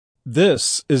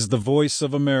This is the voice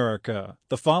of America.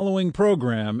 The following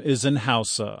program is in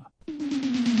Hausa.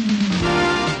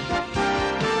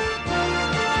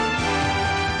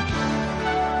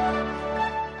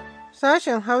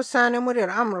 Sashen Hausa na muryar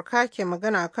Amurka ke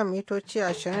magana kan mitoci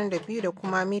 22 da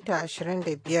kuma mita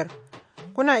 25.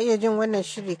 Kuna iya jin wannan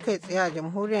shiri kai tsaye a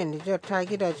jamhuriyar Nijar ta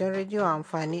gidajen rediyo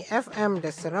amfani FM da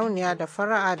sarauniya da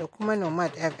fara'a da kuma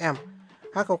Nomad FM.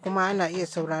 Haka kuma ana iya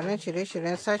sauraron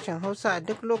shirye-shiryen sashen Hausa a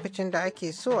duk lokacin da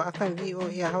ake so a kan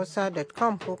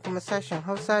voahausa.com ko kuma sashen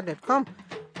hausa.com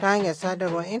ta hanyar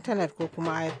sadarwar intanet ko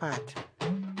kuma iPad.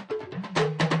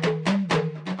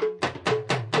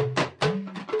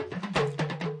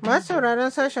 Masu sauraron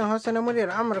sashen Hausa na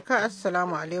muryar Amurka,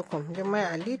 Assalamu alaikum.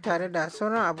 Jummai Ali tare da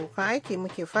sauran abokan aiki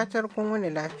muke fatar kun wani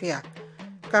lafiya.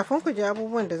 Kafin ku ji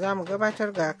abubuwan da za mu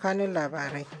gabatar ga kanun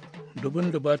labarai.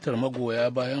 Dubin dubatar magoya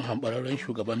bayan hambararren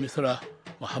shugaban Misra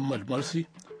Muhammad Morsi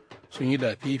sun yi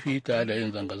dafifi tare da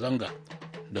yin zanga-zanga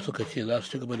da suka ce za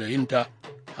su ci gaba da yin ta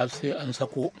har sai an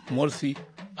sako Morsi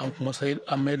an kuma sai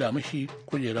an maida mashi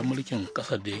kujerar mulkin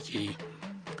kasar da yake yi.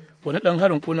 Wani ɗan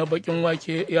harin kuna bakin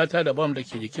wake ya tada bam da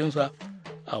ke jikinsa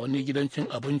a wani gidan cin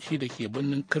abinci da ke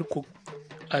birnin Kirkuk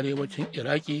arewacin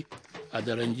Iraki a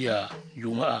daren jiya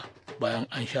Juma'a bayan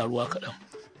an sha ruwa kaɗan.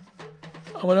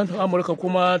 Amurka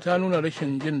kuma ta nuna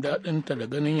rashin jin daɗinta da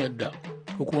ganin yadda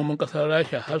hukumomin ƙasar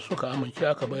Rasha har suka amince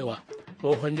aka baiwa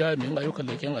tsohon jami'in ayyukan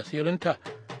leƙen asirinta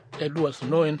Edward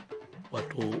Snowden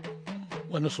wato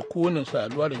wani sukunin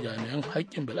saduwa da jami'an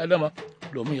haƙƙin bil'adama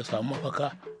domin ya samu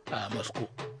mafaka a Moscow.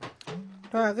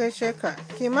 To a gaishe ka,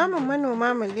 kimanin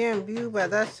manoma miliyan 2 ba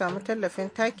za su samu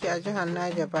tallafin taki a jihar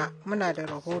Naija ba, muna da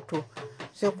rahoto.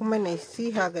 Sai kuma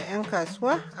nasiha ga 'yan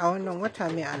kasuwa a wannan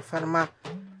wata mai alfarma.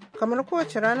 Kamar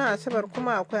kowace ranar Asabar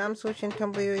kuma akwai amsoshin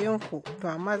tambayoyinku, to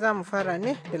amma za mu fara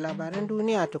ne da labaran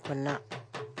duniya tukunna.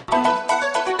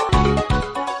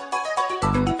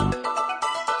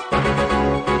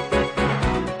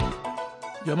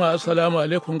 Jama'a assalamu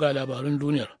alaikum ga labaran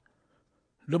duniyar.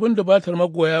 Dubin dubatar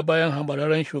magoya bayan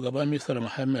hambararren shugaban Misar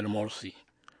Muhammad Morsi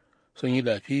sun yi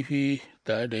dafifi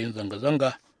tare da yin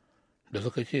zanga-zanga da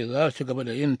suka ce za su ci gaba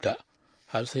da yin ta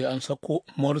har sai an sako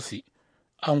Morsi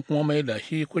an kuma mai da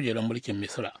shi kujerar mulkin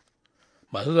Misra.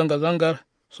 Masu zanga-zangar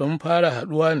sun fara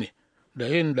haɗuwa ne da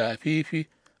yin dafifi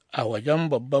a wajen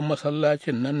babban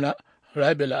masallacin nan na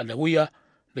Rabil Adawiya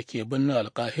da ke birnin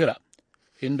Alkahira,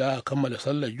 inda aka kammala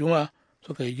sallar Juma'a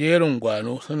suka yi jerin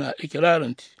gwano suna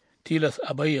ikirarin tilas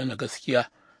a bayyana gaskiya,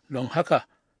 don haka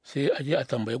sai a je a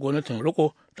tambayi gwamnatin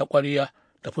riko ta ƙwarya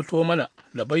ta fito mana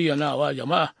da bayyanawa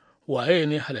jama'a waye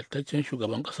ne halittaccen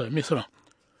shugaban ƙasar Misra.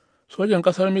 Sojan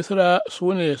ƙasar Misra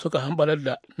su ne suka hambarar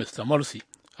da Mr. Morsi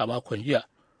a makon jiya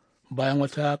bayan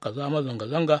wata kazama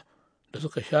zanga-zanga da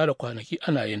suka share kwanaki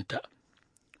ana yin ta.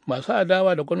 Masu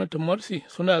adawa da gwamnatin Morsi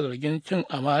suna zargin cin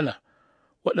amana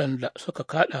waɗanda suka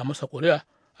kaɗa masa ƙuri'a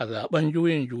a zaben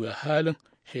juyin juya halin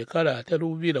shekara ta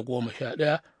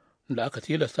 2011 da aka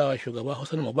tilastawa shugaba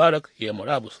Hosni Mubarak ya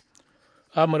murabus.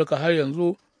 Amurka har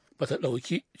yanzu ba ta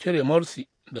ɗauki cire Morsi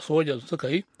da sojan suka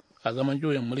yi a zaman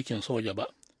juyin mulkin soja ba.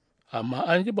 Amma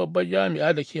an ji babbar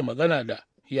jami'a da ke magana da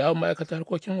yawon ma'aikatar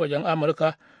harkokin wajen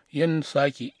Amurka yin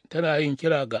saki tana yin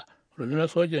kira ga rundunar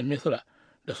sojan Misra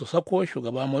da su sako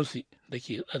shugaba Morsi da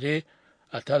ke tsare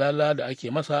a talala da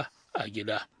ake masa a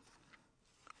gida.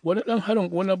 Wani ɗan harin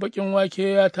ƙunar baƙin wake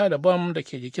ya tada bam da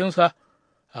ke jikinsa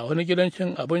a wani gidan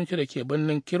cin abinci da ke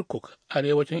birnin Kirkuk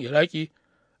arewacin Iraki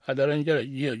a daren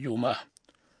jiya Juma'a.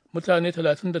 Mutane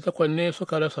 38 ne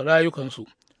suka rasa rayukansu,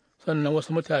 sannan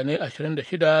wasu mutane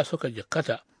 26 suka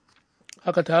jikkata.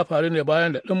 Haka ta faru ne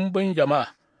bayan da ɗimbin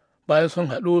jama'a bayan sun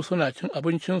haɗu suna cin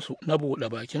abincinsu na buɗe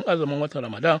bakin azumin watan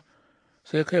Ramadan,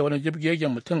 sai kai wani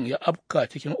jibgegen mutum ya afka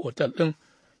cikin otal ɗin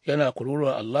yana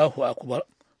kururuwa Allahu Akbar,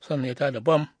 sannan ya tada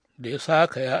bam da ya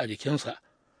sakaya a jikinsa.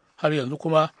 Har yanzu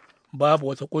kuma babu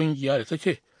wata ƙungiya da ta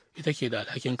ce ita ke da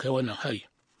alhakin kai wannan hari.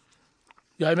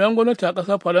 Jami'an gwamnati a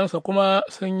ƙasar Faransa kuma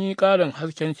sun yi ƙarin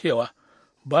hasken cewa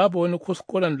babu wani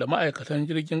kuskuren da ma'aikatan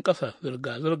jirgin ƙasa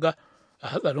zirga-zirga a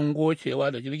hatsarin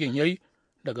gocewa da jirgin ya yi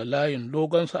daga layin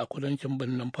dogonsa a kudancin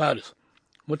birnin Paris.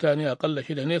 Mutane akalla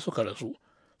 6 ne suka rasu,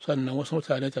 sannan wasu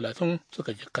mutane 30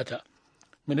 suka jikkata.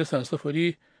 Ministan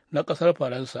sufuri na ƙasar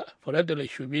Faransa, Frédéric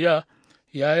Choubiya,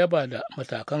 ya yaba da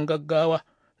matakan gaggawa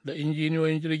da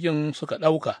injiniyoyin jirgin suka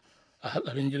ɗauka a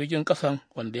hatsarin jirgin ƙasan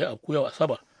wanda ya afku yau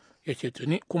Asabar. Ya ce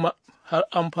tuni kuma har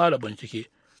an fara bincike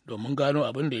domin gano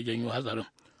abin da ya janyo hatsarin.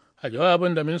 A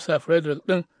jawabin da minista Frederick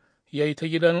ɗin ya yi ta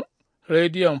gidan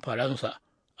rediyon Faransa,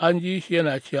 an ji shi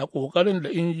yana cewa ƙoƙarin da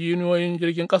injiniyoyin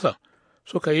jirgin ƙasan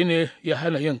suka yi ne ya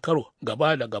hana yin karo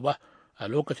gaba da gaba a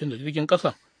lokacin da jirgin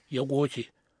ƙasan ya goce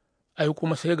ai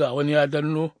kuma sai ga wani ya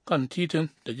danno kan titin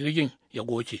da jirgin ya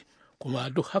goce, kuma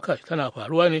duk haka tana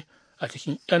faruwa ne a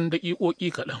cikin 'yan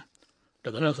daƙiƙoƙi kaɗan.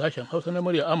 Daga nan sashen Hausa na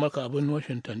murya Amurka a birnin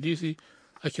Washington DC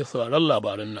ake sauraron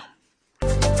labarin nan.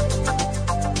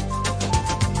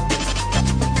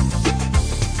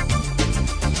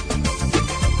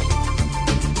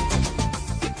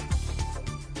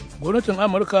 Gwamnatin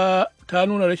Amurka ta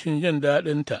nuna rashin jin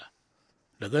daɗinta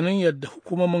da ganin yadda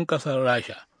hukumomin ƙasar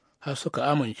Rasha har suka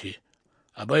amince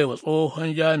a baiwa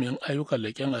tsohon jami'in ayyukan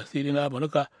leƙen asiri na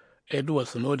Amurka Edward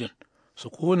Snowden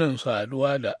sukunin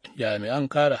saduwa da jami'an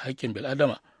kare haƙƙin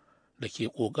bil'adama da ke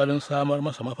ƙoƙarin samar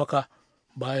masa mafaka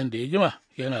bayan da ya jima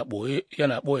yana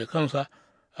ɓoye kansa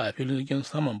a filin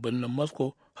saman birnin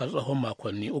Moscow har tsawon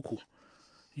makonni 3.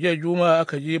 Jiya Juma'a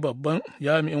aka je babban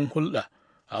jami'in hulɗa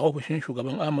a ofishin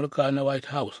shugaban Amurka na White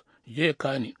House, Jay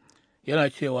Carney, yana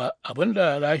cewa abin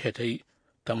da Rasha ta yi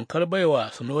tamkar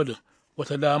baiwa Snowden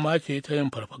wata dama ce ta yin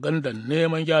farfagandan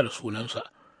neman gyara sunansa,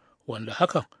 wanda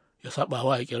hakan ya saba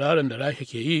wa ikirarin da Rasha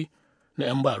ke yi na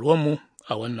 'yan baruwanmu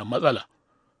a wannan matsala.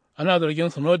 Ana zargin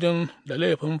Snowden da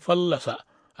laifin fallasa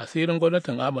asirin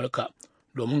gwamnatin Amurka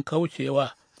domin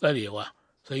kaucewa tsarewa,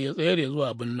 sai ya tsere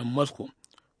zuwa birnin Moscow,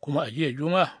 kuma a jiya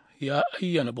Juma'a ya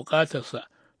ayyana buƙatarsa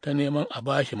ta neman a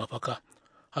bashi mafaka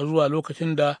har zuwa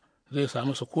lokacin da zai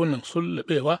samu sukunin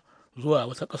sulluɓewa zuwa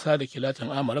wata ƙasa da ke Latin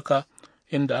Amurka,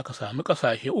 inda aka sami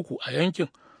ƙasashe 3 a yankin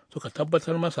suka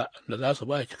tabbatar masa da za su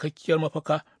ba cikakkiyar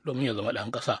mafaka domin ya zama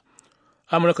ɗan ƙasa.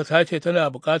 Amurka ta ce tana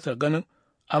buƙatar ganin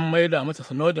an maida mata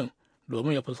Snowden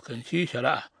domin ya fuskanci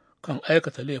shari'a kan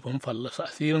aikata laifin fallasa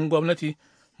asirin gwamnati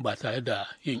ba tare da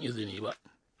yin izini ba.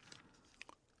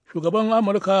 Shugaban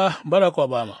Amurka Barack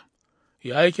Obama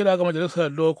ya yi kira ga majalisar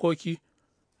dokoki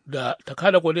da ta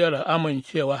kada kuri'ar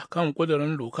amincewa kan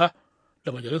ƙudurin doka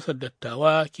da majalisar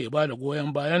dattawa ke ba da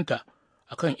goyon bayanta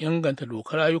akan inganta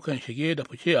dokar ayyukan shige da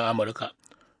fice a Amurka,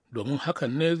 domin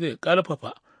hakan ne zai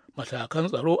ƙarfafa matakan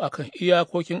tsaro akan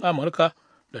iyakokin Amurka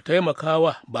da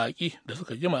taimakawa baƙi da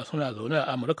suka jima suna zaune a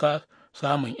Amurka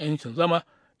samun 'yancin zama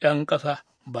 'yan ƙasa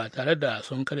ba tare da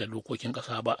sun karya dokokin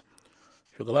ƙasa ba.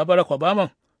 Shugaba Barack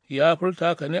Obama ya furta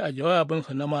haka ne a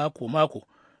jawabinsa na mako-mako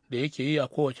da yake yi a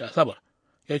kowace Asabar.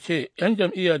 Ya ce 'yan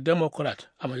jam'iyyar Democrat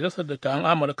a Majalisar Dattawan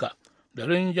Amurka da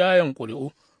rinjayen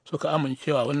ƙuri'u suka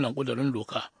amincewa wannan ƙudurin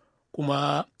doka,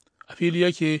 kuma a fili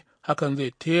yake hakan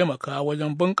zai taimaka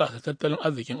wajen bunƙasa tattalin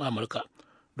arzikin Amurka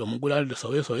domin gudanar da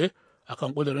sauye-sauye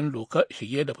akan ƙudurin doka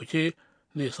shige da fice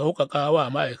zai sauƙaƙa wa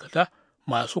ma'aikata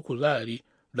masu kuzari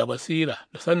da basira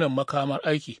da sanin makamar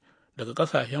aiki daga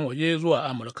ƙasashen waje zuwa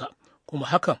Amurka, kuma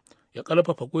hakan ya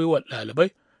ƙarfafa gwiwar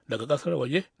ɗalibai daga ƙasar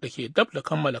waje da ke dab da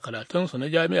kammala karatunsu na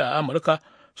jami'a a Amurka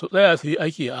su tsaya su yi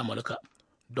aiki a Amurka.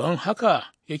 Don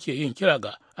haka yake yin kira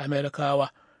ga Amerikawa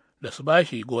da su ba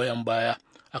shi goyon baya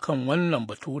akan wannan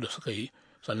batu da suka yi,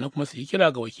 sannan kuma su yi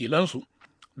kira ga wakilansu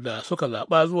da suka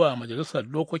zaɓa zuwa Majalisar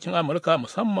Dokokin Amurka,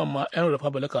 musamman ma 'yan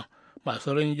Republican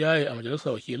masu rinjaye a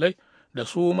Majalisar Wakilai, da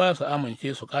su ma su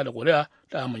amince su kada ƙuri'a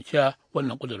ta amincewa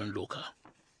wannan ƙudurin doka.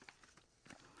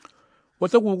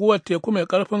 Wata guguwar teku mai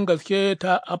ƙarfin gaske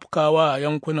ta afkawa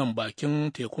yankunan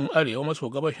bakin tekun arewa maso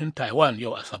gabashin Taiwan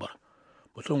yau Asabar.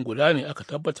 Mutum guda ne aka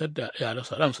tabbatar da ya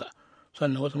rasa ransa,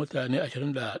 sannan wasu mutane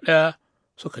 21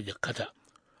 suka jikkata.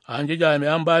 An ji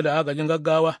jami'an ba da agajin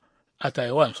gaggawa a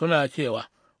Taiwan suna cewa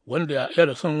wanda ya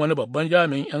rasu wani babban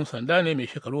jami'in 'yan sanda ne mai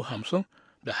shekaru 50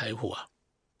 da haihuwa.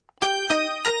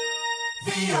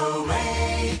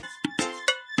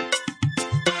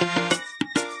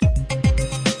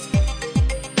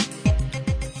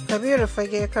 Kabiru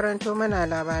Fage karanto mana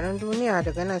labaran duniya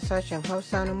daga nan sashen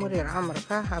Hausa na muryar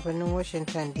Amurka a birnin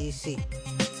Washington DC.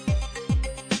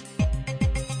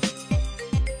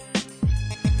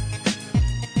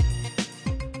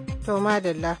 To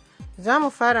madalla, za mu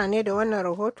fara ne da wannan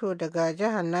rahoto daga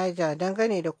jihar Niger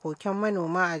dangane da koken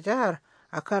manoma a jihar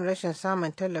akan rashin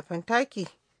samun tallafin taki,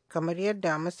 kamar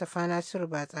yadda Mustapha Nasiru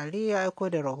Batsari ya aiko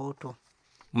da rahoto.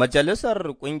 Majalisar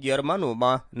Ƙungiyar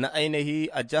Manoma na ainihi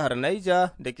a jihar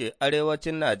Niger da ke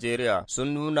arewacin Najeriya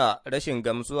sun nuna rashin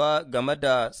gamsuwa game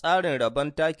da tsarin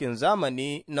rabon takin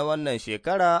zamani na wannan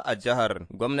shekara a jihar.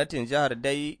 Gwamnatin jihar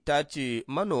dai ta ce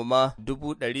manoma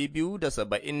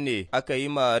 270,000 ne aka yi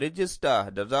ma rijista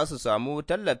da za su samu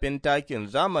tallafin takin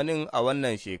zamanin a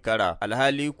wannan shekara.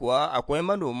 Alhali kuwa akwai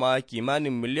manoma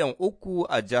kimanin miliyan 3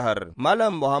 a jihar.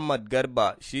 Malam Muhammad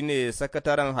Garba shine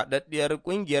sakataren haɗaɗɗiyar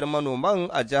ƙungiyar manoman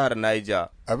a jihar Niger.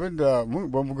 Abin da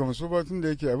ba mu gamsu ba tun da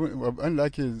yake abin da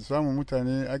ake samun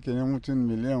mutane ake neman mutum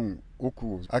miliyan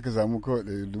 3 aka samu kawai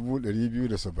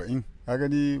 270,000 a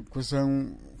gani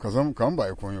kusan kaman ba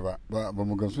a komai ba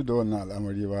mu gamsu da wannan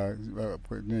al'amari ba.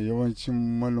 Yawancin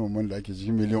manoman da ake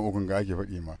cikin miliyan 3 ga ake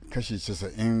faɗi ma kashi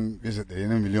 90%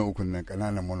 na miliyan 3 nan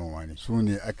ƙananan manoma ne. Su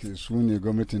ne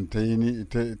gwamnatin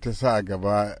ta sa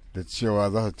gaba da cewa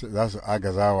za su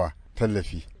agazawa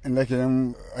tallafi. In da ke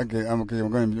nan aka yi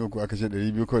magana miliyan 3 aka ce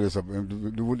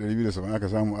 270 aka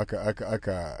samu aka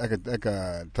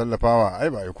tallafawa ai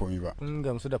ba a yi komi ba. Kun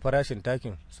gamsu da farashin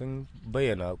takin sun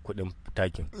bayyana kuɗin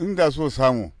takin. In da so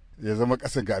samu ya zama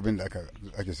ƙasa ga abin da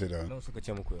ake sai da suka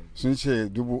ce muku sun ce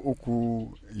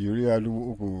 3,000 urea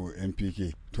 3,000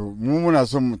 NPK. To mu muna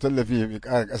son mu tallafi ya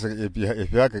ƙara ƙasa ya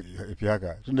fi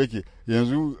haka tun da yake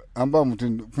yanzu an ba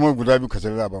mutum kuma guda biyu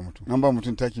kacar za a ba mutum an ba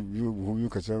mutum taki buhu biyu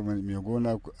kacar mai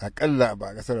gona akalla ba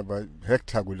a ƙasar ba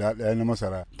hekta guda ɗaya na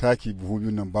masara taki buhu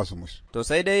biyu nan ba su musu. To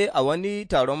sai dai a wani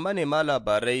taron manema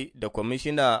labarai da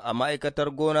kwamishina a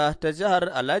ma'aikatar gona ta jihar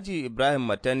Alhaji Ibrahim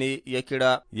Matane ya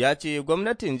kira ya ce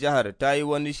gwamnatin jihar ta yi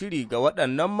wani shiri ga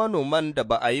waɗannan manoman da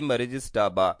ba a yi ma rajista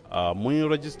ba. Mun yi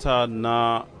rajista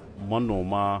na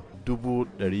manoma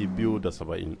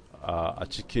 270 a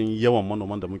cikin yawan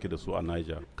manoman da muke da su a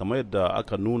Niger. Kamar yadda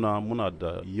aka nuna muna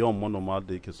da yawan manoma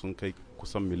da yake sun kai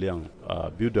kusan miliyan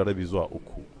 2.5 zuwa 3.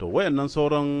 To wayannan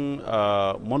sauran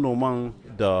manoman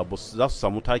da za su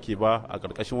samu taki ba a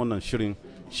ƙarƙashin wannan shirin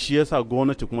shi yasa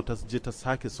gwamnati kuma ta je ta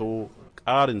sake sau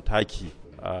ƙarin taki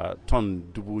ton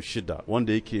 6,000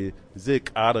 wanda yake zai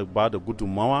ƙara ba da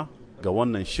gudunmawa ga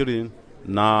wannan shirin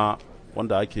na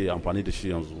wanda ake amfani da shi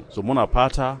yanzu. So muna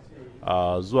fata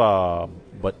zuwa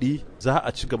baɗi za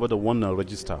a ci gaba da wannan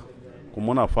rajista kuma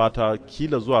muna fata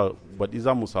kila zuwa baɗi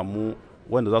za mu samu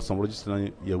wanda za su samu rajista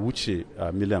nan ya wuce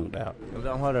miliyan 1. Yanzu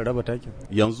an fara raba taki?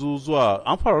 Yanzu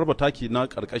an fara raba taki na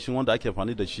ƙarƙashin wanda ake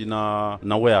amfani da shi na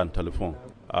waya telefon.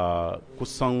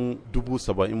 Kusan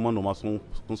 70,000 manoma sun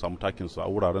samu takinsu a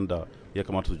wuraren da ya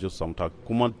kamata su je su samu taki.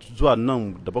 Kuma zuwa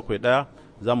nan da 7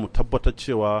 za mu tabbatar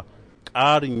cewa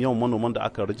ƙarin yawan manoman da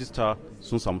aka rajista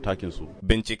sun samu takinsu.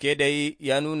 Bincike dai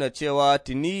ya nuna cewa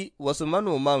tuni wasu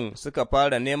manoman suka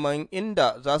fara neman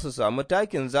inda za su samu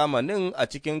takin zamanin a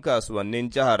cikin kasuwannin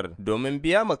jihar domin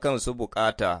biya ma kansu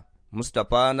bukata.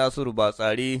 Mustapha Nasiru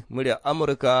Batsari, muryar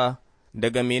Amurka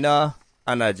daga Mina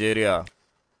a Najeriya.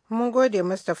 Mun gode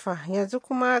Mustapha, yanzu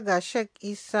kuma ga Sheikh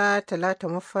Isa Talata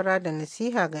Mafara da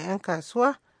nasiha ga 'yan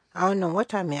kasuwa a wannan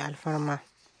wata mai alfarma.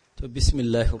 To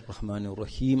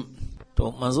bismillahirrahmanirrahim.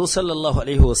 To manzo sallallahu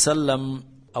alaihi wasallam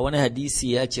a wani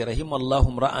hadisi ya ce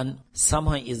rahimallahu ra'an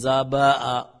samhan iza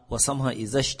ba'a wa samhan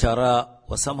iza ishtara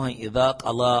wa samhan iza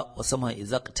qala wa samhan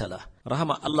iza qtala.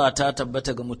 Rahama Allah ta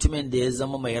tabbata ga mutumin da ya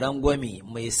zama mai rangwame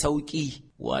mai sauki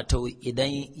wato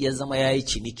idan ya zama yayi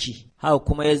ciniki. Haka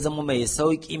kuma ya zama mai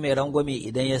sauki mai rangwame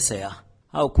idan ya saya.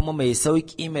 Haka kuma mai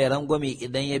sauki mai rangwame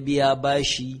idan ya biya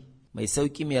bashi. Mai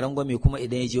sauki mai rangwame kuma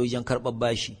idan ya je wajen karɓar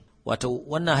bashi. Wato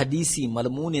wannan hadisi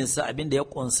malmuninsa abinda ya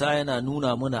ƙunsa yana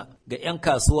nuna muna ga 'yan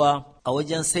kasuwa a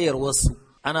wajen sayarwarsu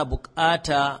ana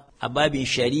buƙata a babin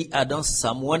shari'a don su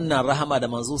samu wannan rahama da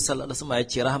manzo sallallahu alaihi wasallam ya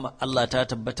ce rahama Allah ta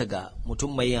tabbata ga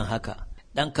mutum mai yin haka.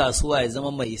 Dan kasuwa ya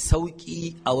zama mai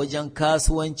sauki a wajen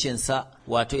kasuwancinsa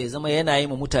wato ya zama yana yi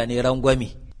ma mutane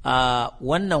rangwame. A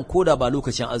wannan koda ba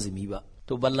lokacin azumi ba.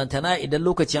 To ballantana idan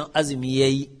lokacin azumi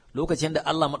yayi lokacin da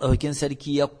Allah maɗaukakin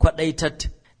sarki ya kwaɗaitar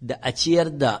da a ciyar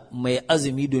da mai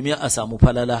azumi domin a samu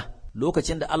falala,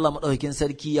 lokacin da Allah maɗaukakin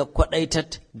sarki ya kwaɗaitar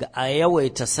ga a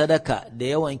yawaita sadaka da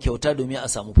yawan kyauta domin a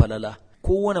samu falala.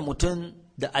 Kowane mutum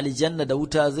da aljanna da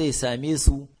wuta zai same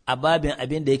su a babin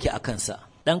abin da yake a kansa.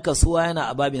 Ɗan kasuwa yana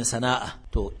a babin sana'a.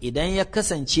 To idan ya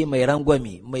kasance mai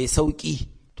rangwame, mai sauƙi,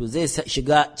 to zai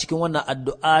shiga cikin wannan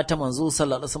addu'a ta manzo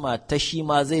sallallahu alaihi wasallam ta shi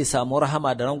ma zai samu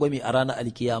rahama da rangwame a ranar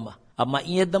alkiyama. Amma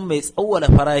in yadda mai tsawwala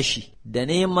farashi da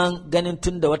neman ganin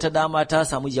tun da wata dama ta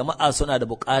samu jama'a suna da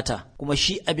bukata kuma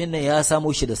shi abin nan ya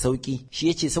samo shi da sauki shi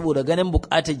yace saboda ganin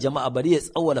bukatar jama'a bari ya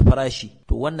tsawwala farashi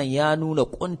to wannan ya nuna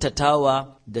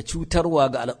kuntatawa da cutarwa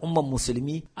ga al'umman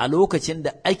musulmi a lokacin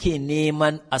da ake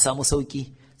neman a samu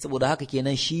sauki. Saboda haka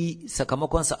kenan shi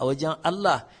sakamakonsa a wajen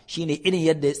Allah shine irin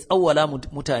yadda ya tsawwala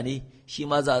mutane shi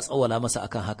ma za a tsawwala masa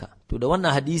akan haka. To da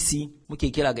wannan hadisi muke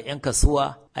kira ga 'yan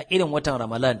kasuwa a irin watan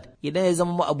Ramadan idan ya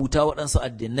zama ma'abuta waɗansu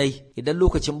addinai idan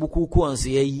lokacin bukukuwansu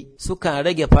ya yi sukan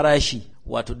rage farashi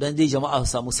wato dan zai jama'a su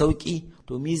samu sauƙi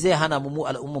to mi zai hana mu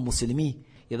al'ummar musulmi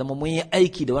ya zama mun yi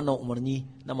aiki da wannan umarni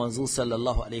na manzo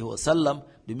sallallahu alaihi wasallam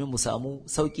domin mu samu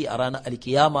sauƙi a ranar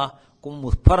alkiyama kuma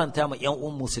mu faranta ma 'yan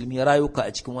uwan musulmi rayuka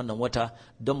a cikin wannan wata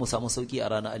don mu samu sauƙi a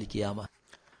ranar alkiyama.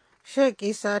 Sheikh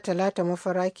Isa Talata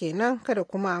Mafara kenan kada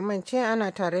kuma amince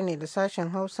ana tare ne da sashen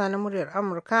Hausa na muryar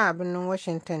Amurka a birnin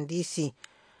Washington DC.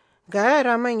 Ga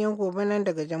yara manyan gobe nan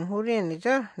daga jamhuriyar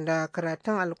Nijar da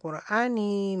karatun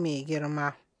Alkur'ani mai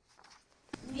girma.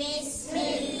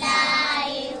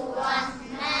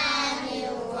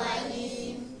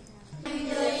 Bismillahirrahmanirrahim.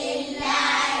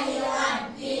 Alhamdulillahi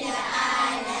rabbil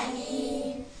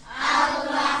alamin.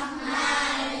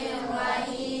 Arrahmanir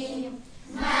rahim.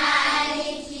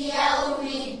 Maliki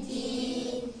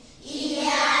yawmiddin.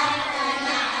 Iyyaka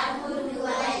na'budu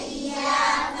wa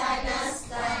iyyaka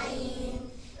nasta'in.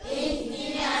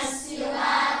 Ihdinas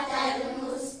siratal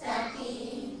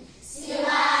mustaqim.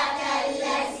 Siratal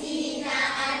ladzina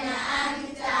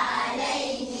an'amta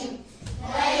alaihim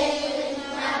ghayril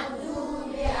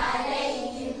maghdubi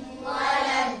alaihim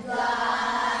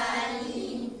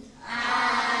waladdallin.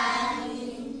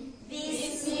 Amin.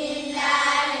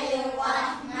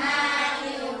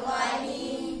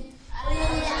 Bismillahirrahmanirrahim.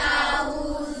 Qul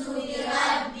a'udzu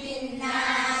birabbin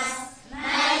nas,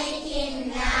 malikin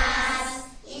nas,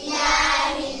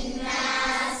 ilahin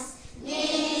nas,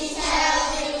 min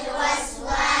sharril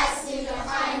waswasil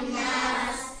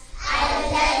khannas,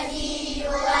 alladhi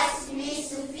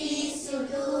yuwaswisu fi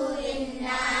sudurin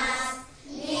nas,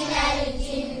 minal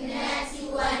jinnati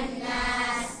wan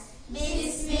nas.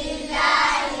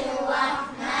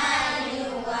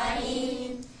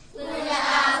 Bismillahirrahmanirrahim. Qul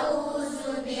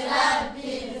a'udzu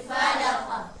birabbil falaq,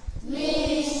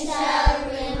 min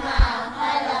sharri ma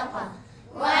khalaq,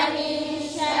 wa min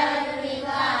sharri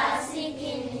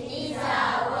ghasikin idza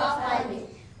waqab,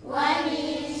 wa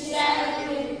min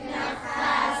sharri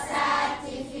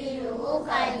naffasati fil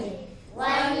 'uqad,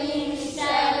 wa min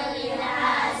sharri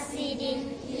hasidin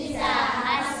idza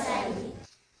hasad.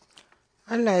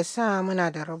 Allah ya sa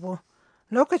muna da rabo.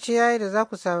 Lokaci yayi da za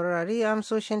ku saurari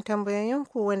amsoshin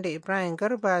tambayoyinku wanda Ibrahim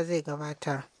Garba zai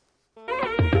gabatar.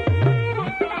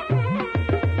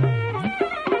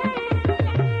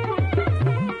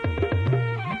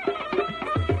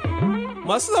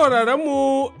 Masu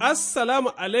sauraronmu, Assalamu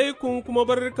alaikum kuma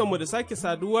barkanmu da sake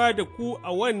saduwa da ku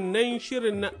a wannan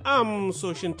shirin na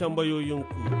amsoshin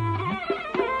tambayoyinku.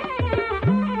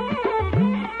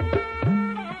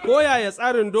 Ko yaya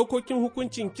tsarin dokokin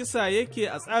hukuncin kisa yake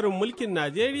a tsarin mulkin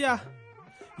Najeriya?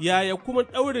 Yaya kuma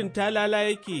ɗaurin talala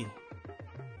yake?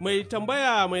 Mai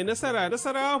tambaya mai nasara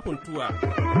huntuwa.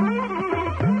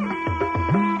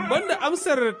 Banda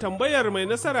amsar tambayar mai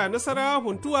nasara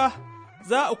huntuwa,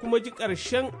 za a kuma ji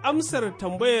ƙarshen amsar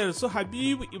tambayar su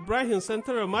Habibu Ibrahim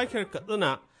Central Market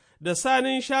Katsina da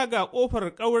Sanin Shaga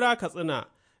ƙofar ƙaura Katsina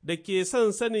da ke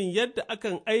son sanin yadda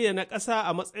akan ayyana ƙasa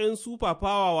a matsayin super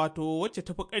power wato wacce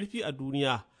tafi ƙarfi a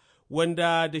duniya,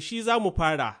 wanda da shi za mu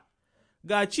fara.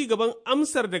 Ga ci gaban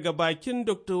amsar daga bakin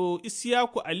Dr.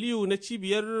 Isiyaku Aliyu na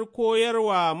cibiyar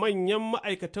koyarwa manyan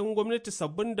ma'aikatan gwamnati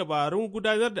sabbin dabarun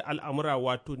gudanar da al'amura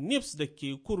wato NIPS da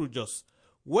ke Kuru Jos,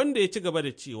 wanda ya ci gaba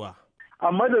da cewa.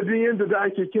 A madadin yadda da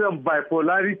ake kiran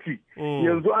bipolarity,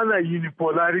 yanzu ana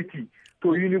unipolarity. To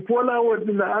unipolar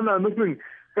wadda ana nufin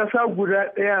ƙasa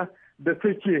guda ɗaya da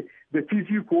take da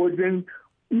fifiko wajen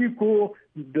iko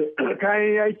da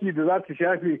kayan yaki da za ta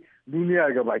shafe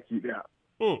duniya ga baki ɗaya.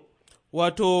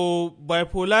 Wato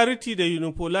bipolarity da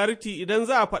unipolarity idan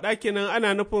za a faɗa kenan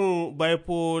ana nufin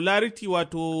bipolarity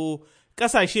wato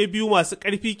ƙasashe biyu masu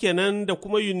ƙarfi kenan da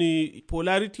kuma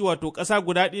unipolarity wato ƙasa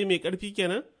guda ɗaya mai ƙarfi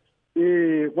kenan?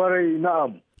 Ƙwarai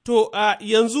na'am. To,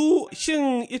 yanzu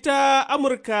shin ita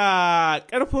Amurka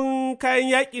ƙarfin kayan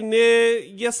yaƙin ne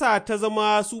ya sa ta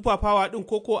zama super power ɗin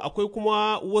koko akwai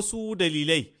kuma wasu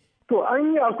dalilai? To,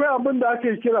 akwai abin da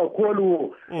ake kira Cold War.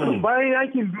 Bayan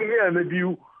yakin duniya na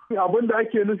biyu, abin da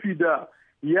ake nufi da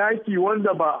yaki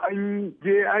wanda ba an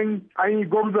je an yi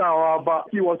gwamzawa ba,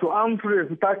 wato Amfres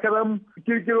takarar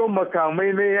kirkiro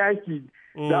makamai na yaki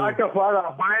da aka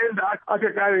fara bayan da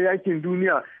aka kare yakin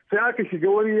duniya. Sai aka shiga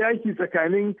wani yaki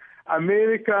tsakanin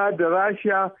Amerika da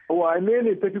Rasha, wane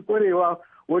ne tafi kwarewa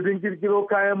wajen kirkiro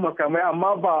kayan makamai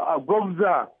amma ba a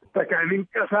gwamza tsakanin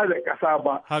ƙasa da ƙasa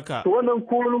ba. Haka. To wannan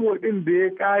korumo ɗin da ya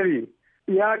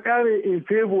kare in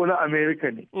favor na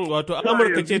Amerika ne. Wato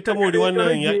Amurka ce ta mori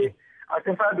wannan yaƙi. A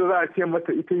ƙasa da za a ce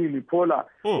mata ita unipolar,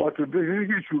 wato da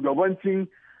shugabancin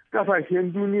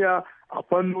ƙasashen duniya a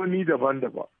fannoni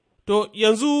daban-daban. To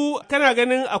yanzu kana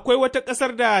ganin akwai wata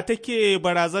ƙasar da take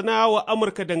barazana wa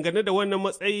Amurka dangane da wannan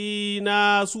matsayi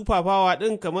na super power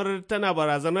ɗin kamar tana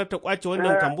barazanar ta ƙwace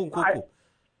wannan kambun koko?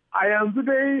 A yanzu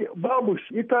dai babu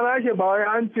ita Rasha ba wai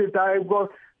an ce ta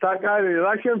kare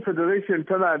Russian Federation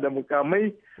tana da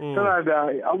mukamai, tana da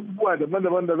abubuwa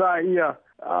daban-daban da za a iya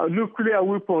nuclear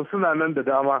weapons suna nan da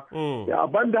dama.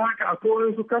 Banda haka akwai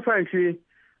wasu kasashe,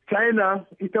 China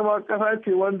ita ma ƙasa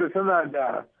ce wanda tana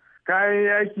da kayan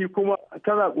yaki kuma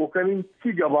tana ƙoƙarin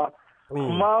ci gaba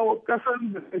Amma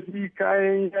kasan da ta fi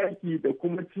kayan yaki da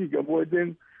kuma ci gaba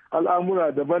wajen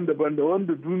al'amura daban-daban da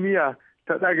wanda duniya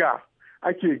ta ɗaga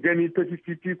ake gani ta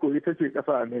fifiko ita ce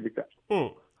ƙasar Amerika.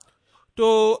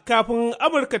 To, kafin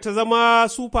Amurka ta zama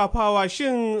super power,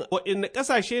 shin waɗanne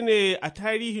ƙasashe ne a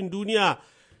tarihin duniya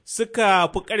suka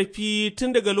fi ƙarfi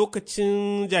tun daga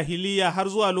lokacin jahiliya har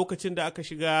zuwa lokacin da aka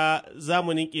shiga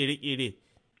zamanin ƙere-ƙere?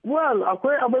 Well,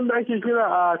 akwai abin da ake kira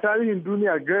a tarihin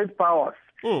duniya great powers.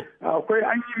 Akwai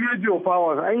an yi major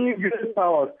powers, an yi great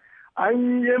powers,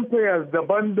 an yi empires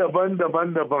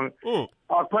daban-daban.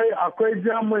 Akwai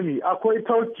Germany, akwai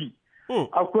Turkey,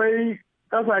 akwai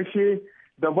ƙasashe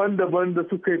daban-daban da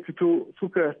suka fito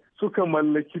suka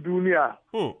mallaki duniya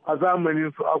a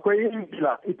zamaninsu. Akwai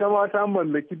Ingila, ita ma ta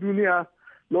mallaki duniya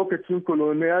lokacin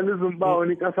colonialism, ba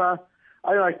wani ƙasa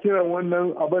ana kiran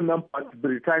wannan abin nan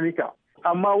Britannica.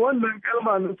 Amma wannan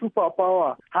kalma na super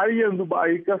power har yanzu ba a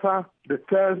yi ƙasa da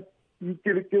ta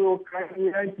kirkiro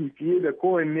kayan yaki fiye da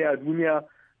kowanne a duniya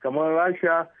kamar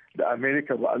Rasha da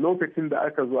America ba, a lokacin da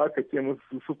aka zo aka ce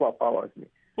musu super powers ne.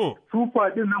 Super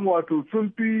din nan wato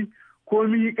sun fi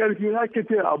komi ƙarfi, ake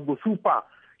ce abu super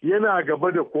yana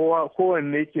gaba da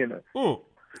kowanne kenan.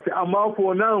 Amma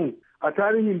for now a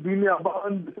tarihin duniya ba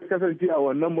wanda ta kasance a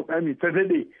wannan mukami ta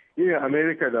dade irin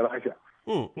America da Rasha.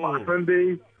 Ba san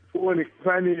dai kowane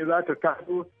kasa ne za ta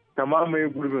taso ta mamaye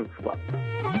gurbin su ba.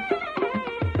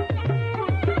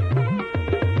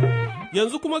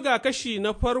 Yanzu kuma ga kashi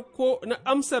na farko na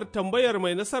amsar tambayar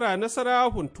mai nasara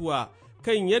huntuwa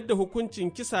kan yadda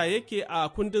hukuncin kisa yake a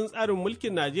kundin tsarin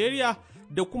mulkin Najeriya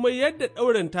da kuma yadda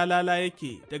ɗaurin talala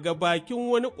yake daga bakin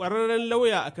wani ƙwararren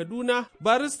lauya a Kaduna,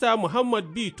 barista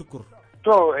Muhammad B. Tukur.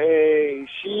 To,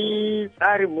 shi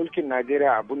tsarin mulkin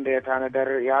Najeriya abinda ya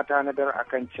tanadar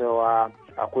akan cewa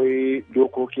akwai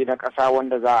dokoki na ƙasa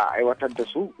wanda za a aiwatar da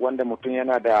su, wanda mutum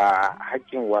yana da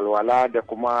haƙƙin walwala da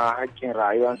kuma haƙƙin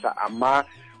rayuwarsa, amma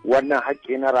wannan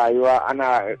haƙƙi na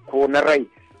rayuwa ko na rai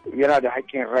yana da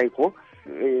haƙƙin rai ko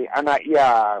ana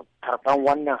iya karɓan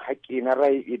wannan haƙƙi na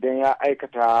rai idan ya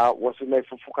aikata wasu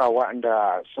laifuffuka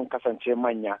waɗanda sun kasance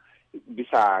manya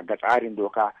bisa ga tsarin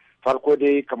doka. Farko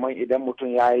dai kamar idan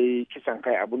mutum ya yi kisan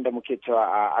kai, abinda muke cewa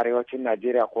a arewacin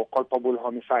Najeriya ko culpable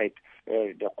homicide,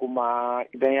 da kuma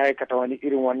idan ya aikata wani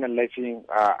irin wannan laifin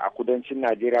a kudancin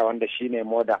Najeriya wanda shine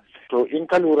murder. To in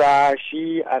ka lura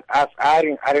shi a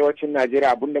tsarin arewacin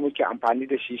Najeriya abinda muke amfani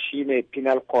da shi shine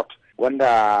penal court,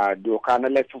 wanda doka na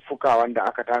laifuffuka wanda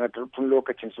aka tanadar tun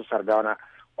lokacin su Sardauna,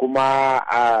 kuma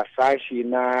a sashi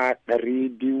na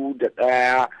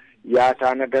 201 ya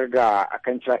tanadar da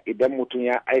akan cewa idan mutum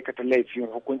ya aikata laifin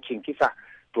hukuncin kisa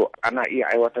to ana iya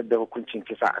aiwatar da hukuncin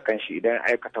kisa akan shi idan ya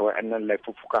aikata waɗannan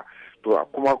laifuffuka. To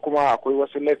kuma akwai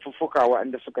wasu laifuffuka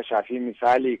waɗanda suka shafi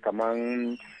misali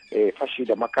kaman fashi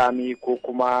da makami ko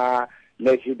kuma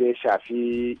laifi da ya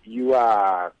shafi yi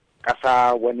wa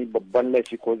ƙasa wani babban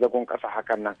laifi ko zagon ƙasa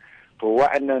hakan nan. To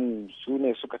waɗannan su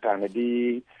ne suka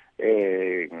tanadi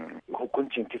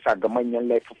hukuncin kisa ga manyan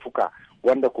laifuffuka,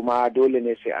 wanda kuma dole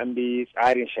ne sai an bi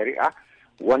tsarin shari'a.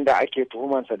 Wanda ake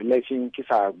tuhumansa da laifin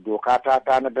kisa doka ta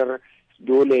tanadar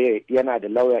dole yana da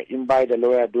lauya, in bai da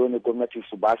lauya dole gwamnati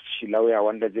su ba shi lauya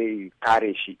wanda zai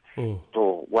kare shi.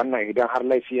 To wannan idan har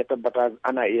laifi ya tabbata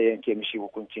ana iya yanke mishi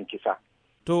hukuncin kisa.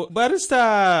 To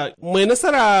barista mai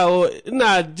nasara,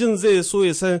 ina jin zai so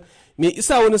ya san me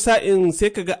isa wani sa'in sai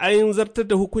kaga an zartar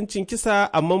da hukuncin kisa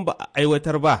amma ba a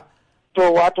aiwatar ba. To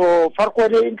wato farko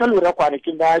dai in ka lura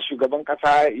kwanakin da shugaban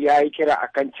kasa ya yi kira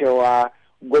akan cewa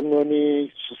gwamnoni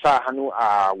su sa hannu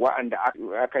a wa'anda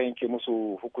aka yanke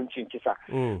musu hukuncin kisa.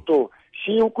 To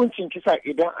shi hukuncin kisa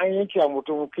idan an yanke wa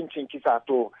mutum hukuncin kisa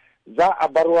to za a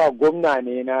bar wa gwamna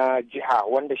ne na jiha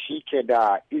wanda shi ke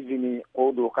da izini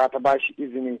ko doka ta ba shi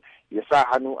izini ya sa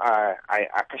hannu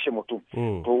a kashe mutum.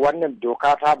 To wannan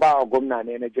doka ta ba wa gwamna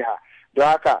ne na jiha. Don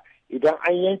haka idan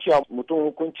an yanke wa mutum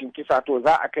hukuncin kisa to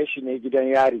za a kai shi ne gidan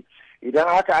yari. Idan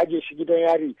aka aje shi gidan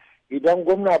yari, idan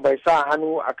gwamna bai sa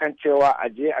hannu akan cewa a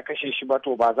je a kashe shi ba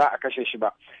to ba za a kashe shi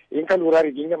ba. In ka lura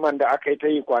rigingiman da aka yi ta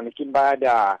yi kwanakin baya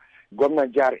da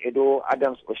gwamnan jihar Edo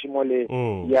Adams Oshimole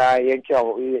ya yanke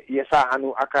ya sa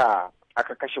hannu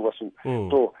aka kashe wasu.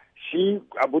 To shi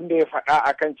abun da ya faɗa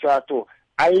akan cewa to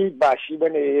ai ba shi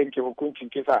bane ya yanke hukuncin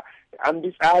kisa, an bi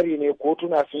tsari ne,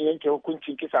 kotuna sun yanke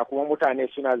hukuncin kisa kuma mutane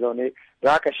suna zaune,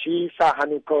 don haka shi sa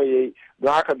hannu kawai yayi.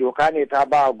 Don haka doka ne ta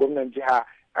ba gwamnan jiha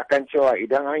akan cewa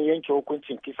idan an yanke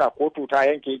hukuncin kisa, kotu ta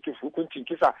yanke hukuncin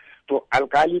kisa, to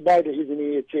alkali bai da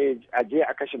izini ya ce a je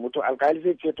a kashe mutum. Alkali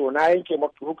zai ce to na yanke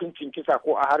hukuncin kisa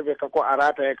ko a harbe ka ko a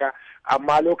rataye ka,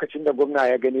 amma lokacin da gwamna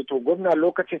ya gani, to gwamna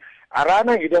lokacin a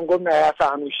ranar idan gwamna ya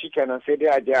sa hannu shikenan sai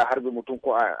dai a je a harbe mutum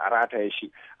ko a rataye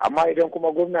shi. Amma idan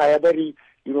kuma gwamna ya bari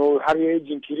har ya yi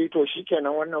jinkiri, to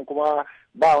shikenan wannan kuma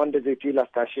ba wanda zai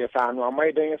tilasta shi ya sa hannu, amma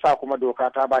idan ya sa kuma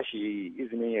doka ta ba shi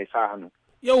izinin ya sa hannu.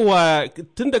 Yauwa,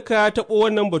 tun da ka taɓo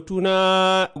wannan batu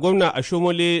na gwamna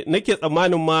Ashomole, nake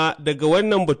tsammanin ma daga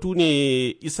wannan batu ne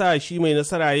isa shi mai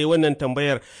nasara ya wannan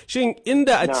tambayar. Shin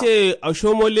inda a ce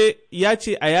Ashomole ya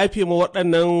ce a yafe ma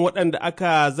waɗanda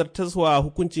aka zartaswa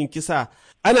hukuncin kisa,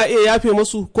 ana iya yafe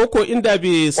musu, koko inda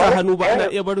bai sa hannu ba ana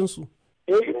iya barin su?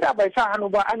 Inda bai sa hannu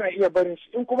ba ana iya barin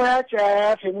su, in kuma ya ce ya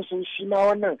yafe musu shi ma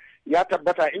wannan ya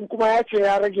tabbata, in kuma ya ce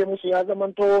ya rage musu ya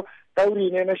zamanto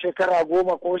ɗauri ne na shekara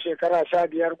 10 ko shekara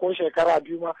 15 ko shekara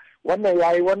 2 ma, wannan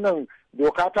yayi, wannan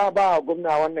doka ta ba gwamna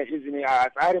wannan izini. A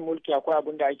tsarin mulki akwai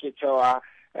abin da ake cewa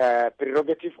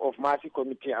prerogative of mercy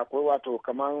committee, akwai wato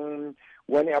kaman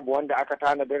wani abu wanda aka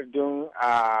tanadar don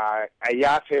a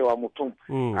yafe wa mutum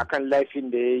akan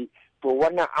laifin da ya yi. To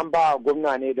wannan an ba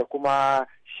gwamna ne da kuma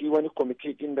shi wani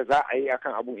kwamiti din da za a yi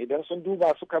akan abun. Idan sun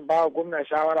duba suka ba gwamna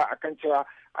shawara akan cewa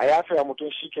a yafe wa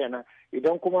mutum shikenan,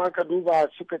 idan kuma aka duba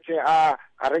suka ce a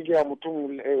rage wa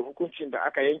mutum hukuncin da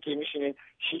aka yanke mishi ne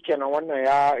shikenan, wannan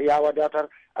ya wadatar.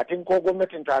 A tin ko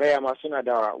gwamnatin tarayya ma suna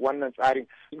da wannan tsarin.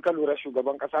 In ka lura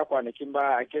shugaban kasa kwanakin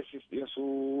ba a cases din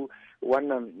su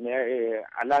wannan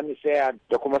Alami Saya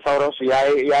da kuma sauransu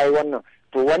yayi wannan.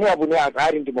 To wani abu ne a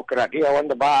tsarin dimokuraɗiyya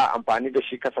wanda ba a amfani da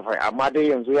shi kasafai, amma dai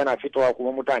yanzu yana fitowa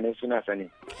kuma mutane suna sani.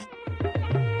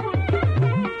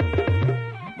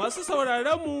 Masu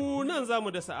sauraron mu nan za mu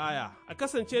da sa'aya, a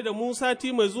kasance da mu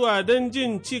sati mai zuwa don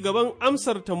jin ci gaban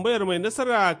amsar tambayar mai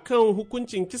nasara kan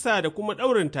hukuncin kisa da kuma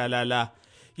ɗaurin talala.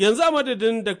 Yanzu a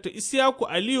madadin Dr. Isiyaku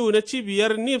Aliyu na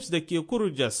cibiyar NIPS da ke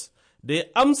Kurujas da ya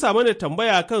amsa mana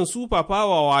tambaya kan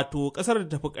sufafawa wato ƙasar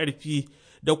da tafi ƙarfi,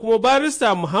 da kuma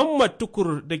barista Muhammad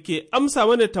Tukur da ke amsa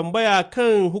mana tambaya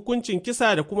kan hukuncin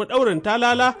kisa da kuma ɗaurin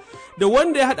talala, da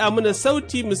wanda ya haɗa mana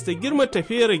sauti Mr. Girma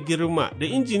Tafera Girma da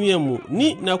injiniyanmu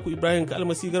ni naku Ibrahim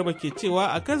Kalmasi Garba ke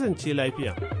cewa a kasance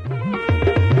lafiya.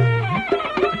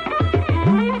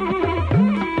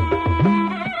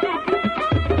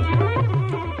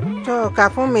 To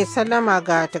kafin mai sallama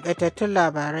ga takaitattun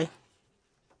labarai.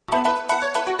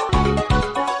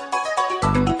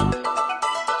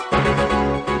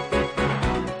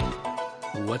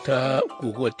 Wata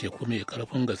guguwar teku mai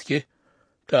karfin gaske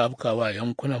ta afkawa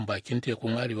yankunan bakin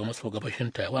tekun arewa maso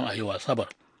gabashin Taiwan a yau Asabar.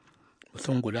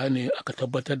 Mutum guda ne aka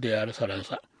tabbatar da ya rasa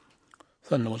ransa,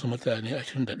 sannan wasu mutane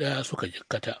 21 suka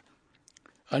jikkata.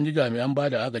 An ji jami'an ba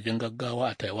da agajin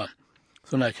gaggawa a Taiwan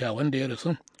suna cewa wanda ya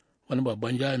rasu wani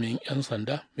babban jami'in 'yan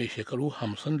sanda mai shekaru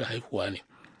 50 da haihuwa ne,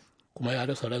 kuma ya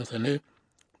rasa ransa ne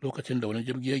lokacin da wani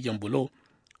jirgin bulo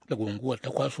da guguwar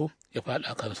ta kwaso ya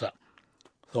faɗa kansa.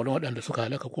 Sauran waɗanda suka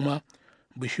halaka kuma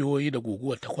bishiyoyi da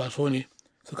guguwar ta kwaso ne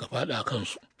suka faɗa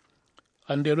kansu.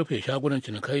 An dai rufe shagunan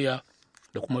cinikayya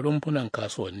da kuma rumfunan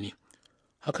kasuwanni.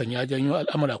 Hakan ya janyo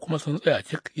al'amura kuma sun tsaya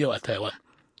cik yau a Taiwan.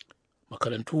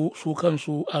 Makarantu su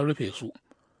kansu an rufe su,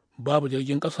 babu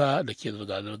jirgin ƙasa da ke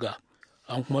zirga-zirga,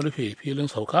 an kuma rufe filin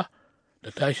sauka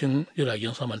da tashin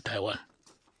jiragen saman Taiwan.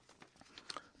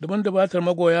 Daban dabatar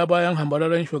magoya bayan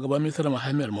hambararren shugaban Misir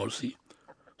Mohammed Morsi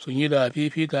sun yi da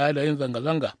fifita da yin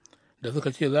zanga-zanga da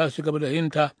suka ce za su ci gaba da yin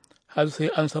ta har sai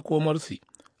an sako Morsi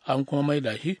an kuma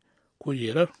maida shi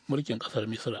kujerar mulkin ƙasar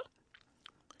Misira.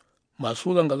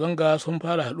 Masu zanga-zanga sun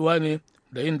fara haɗuwa ne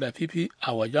da yin dafifi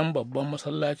a wajen babban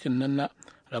masallacin nan na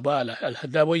Raba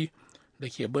al-Hadabai da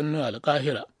ke birnin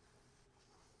Alƙahira.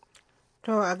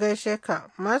 To a gaishe ka,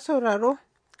 masu sauraro,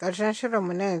 ƙarshen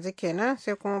shirinmu na yanzu kenan,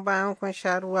 sai kuma bayan kun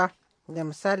sha ruwa da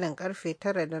misalin karfe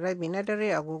 9:30 na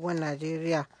dare agogon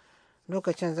Najeriya.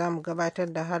 Lokacin za mu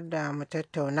gabatar da har da mu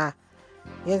tattauna.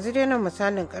 Yanzu dai na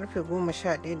misalin karfe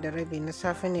 11:30 na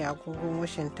safe ne agogon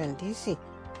Washington DC,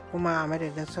 kuma a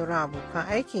madadin sauran abokan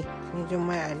aiki, ni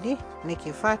Jummai Ali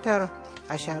nake fatar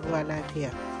a sha ruwa lafiya.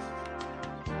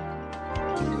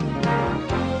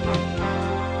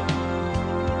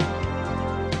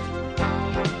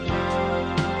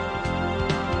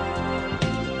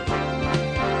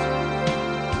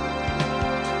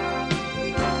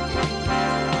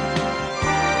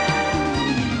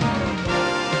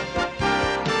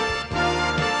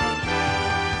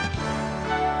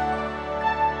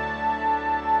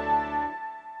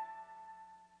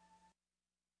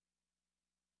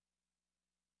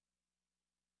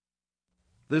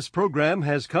 This program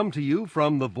has come to you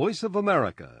from the Voice of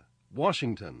America,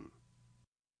 Washington.